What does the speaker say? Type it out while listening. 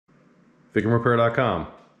FICMRepair.com.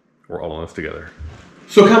 We're all in this together.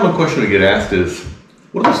 So a common question I get asked is,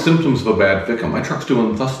 what are the symptoms of a bad FICM? My truck's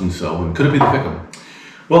doing thus and so, and could it be the FICM?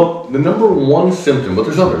 Well, the number one symptom, but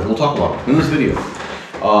there's others, we'll talk about in this video.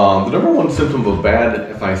 The number one symptom of a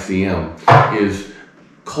bad FICM is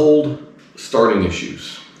cold starting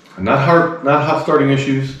issues. Not hot starting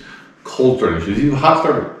issues, cold starting issues. Even hot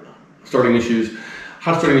starting issues.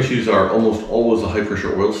 Hot starting issues are almost always a high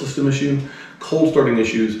pressure oil system issue. Cold starting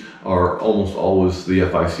issues are almost always the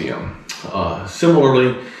FICM.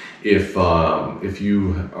 Similarly, if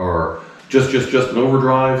you are just in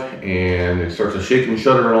overdrive and it starts to shake and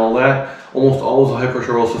shudder and all that, almost always a high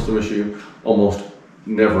pressure oil system issue, almost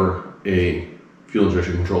never a fuel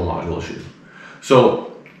injection control module issue.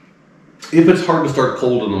 So if it's hard to start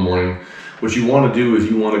cold in the morning, what you want to do is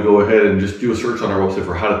you want to go ahead and just do a search on our website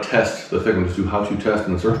for how to test the FICM. Just do how to test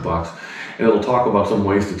in the search box, and it'll talk about some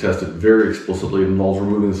ways to test it very explicitly. It involves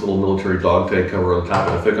removing this little military dog tag cover on the top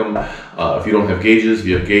of the FICM. If you don't have gauges, if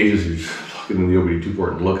you have gauges, you just plug it in the OBD2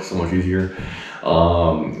 port and look. It's so much easier.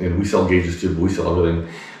 And we sell gauges too, but we sell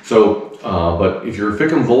everything. So, but if your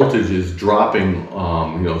FICM voltage is dropping,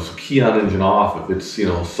 so key on engine off, if it's,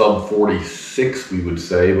 sub 46, we would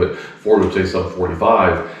say, but Ford would say sub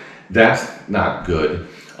 45, that's not good.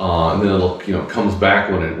 And then it'll, comes back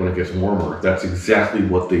when it gets warmer. That's exactly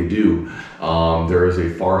what they do. There is a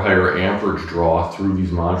far higher amperage draw through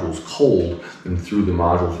these modules cold than through the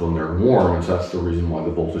modules when they're warm, and so that's the reason why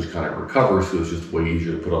the voltage kind of recovers. So it's just way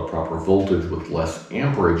easier to put up proper voltage with less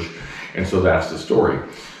amperage, and so that's the story.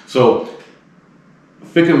 So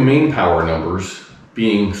FICM main power numbers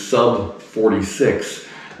being sub 46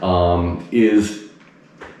 is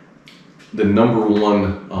the number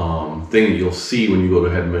one thing that you'll see when you go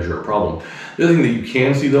ahead and measure a problem. The other thing that you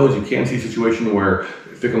can see though is you can see a situation where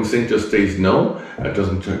FICM sync just stays no. It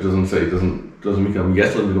doesn't become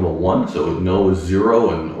yes, it doesn't become a 1. So no is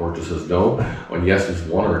 0 or it just says no. When yes is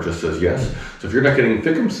 1 or it just says yes. So if you're not getting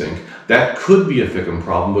FICM sync, that could be a FICM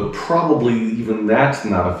problem, but probably even that's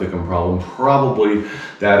not a FICM problem. Probably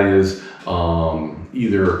that is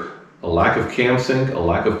either a lack of cam sync, a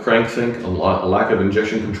lack of crank sync, a lack of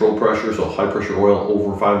injection control pressure, so high pressure oil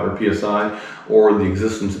over 500 psi, or the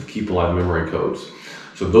existence of keep alive memory codes.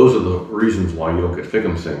 So those are the reasons why you don't get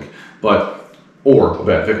FICM sync, or a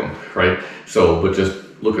bad FICM, right? So, but just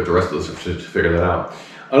look at the rest of this to figure that out.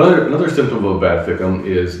 Another symptom of a bad FICM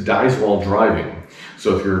is dies while driving.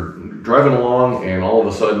 So if you're driving along and all of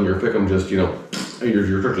a sudden your FICM just,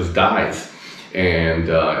 your truck just dies, and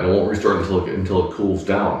it won't restart until it cools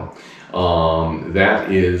down.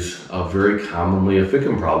 That is very commonly a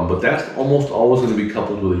FICM problem, but that's almost always going to be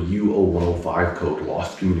coupled with a U0105 code,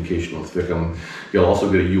 lost communication with FICM. You'll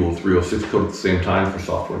also get a U0306 code at the same time for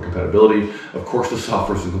software compatibility. Of course, the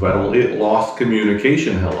software is incompatible. It lost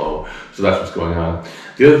communication, hello. So that's what's going on.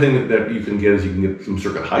 The other thing that you can get is you can get some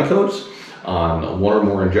circuit high codes on 1 or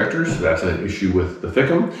more injectors. That's an issue with the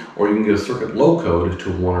FICM. Or you can get a circuit low code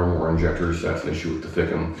to 1 or more injectors. That's an issue with the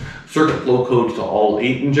FICM. Circuit low codes to all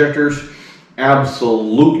 8 injectors,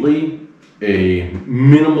 absolutely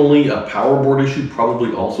minimally a power board issue.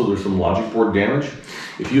 Probably also there's some logic board damage.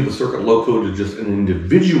 If you have a circuit low code to just an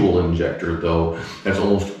individual injector though, that's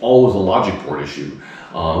almost always a logic board issue.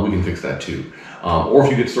 We can fix that too. Or if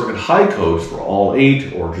you get circuit high codes for all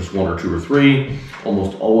 8 or just 1 or 2 or 3,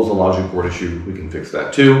 almost always a logic board issue. We can fix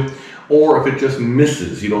that too. Or if it just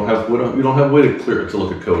misses, you don't have a way to clear it to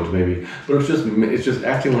look at codes maybe, but it's just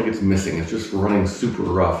acting like it's missing. It's just running super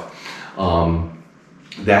rough.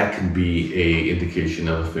 That can be a indication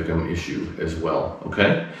of a FICM issue as well.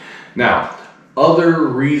 Okay. Now, other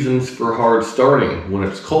reasons for hard starting when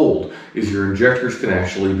it's cold is your injectors can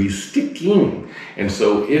actually be sticking. And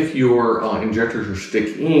so if your injectors are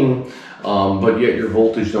sticking, but yet your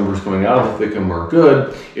voltage numbers coming out of the FICM are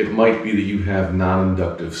good, it might be that you have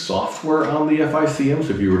non-inductive software on the FICM. So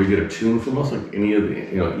if you were to get a tune from us, like any of the,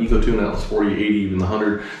 EcoTune, Atlas 40, 80, even the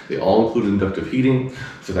 100, they all include inductive heating.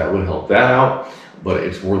 So that would help that out. But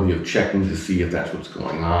it's worthy of checking to see if that's what's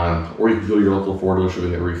going on. Or you can go to your local Ford dealership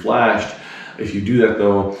and get reflashed. If you do that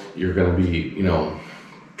though, you're going to be,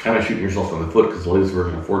 kind of shooting yourself in the foot, because the latest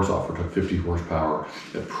version of Ford software took 50 horsepower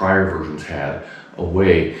that prior versions had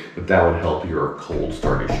away, but that would help your cold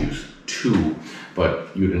start issues too. But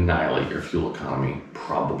you'd annihilate your fuel economy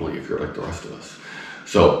probably if you're like the rest of us.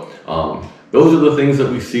 So those are the things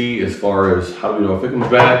that we see as far as how do we know if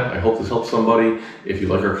FICM's bad. I hope this helps somebody. If you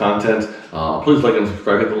like our content, please like and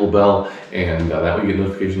subscribe, hit the little bell, and that way you get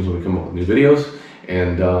notifications when we come up with new videos.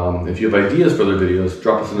 And if you have ideas for other videos,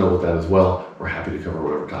 drop us a note with that as well. We're happy to cover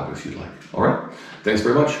whatever topics you'd like. All right. Thanks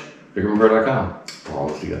very much. FICMRepair.com. We're all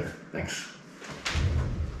in this together. Thanks.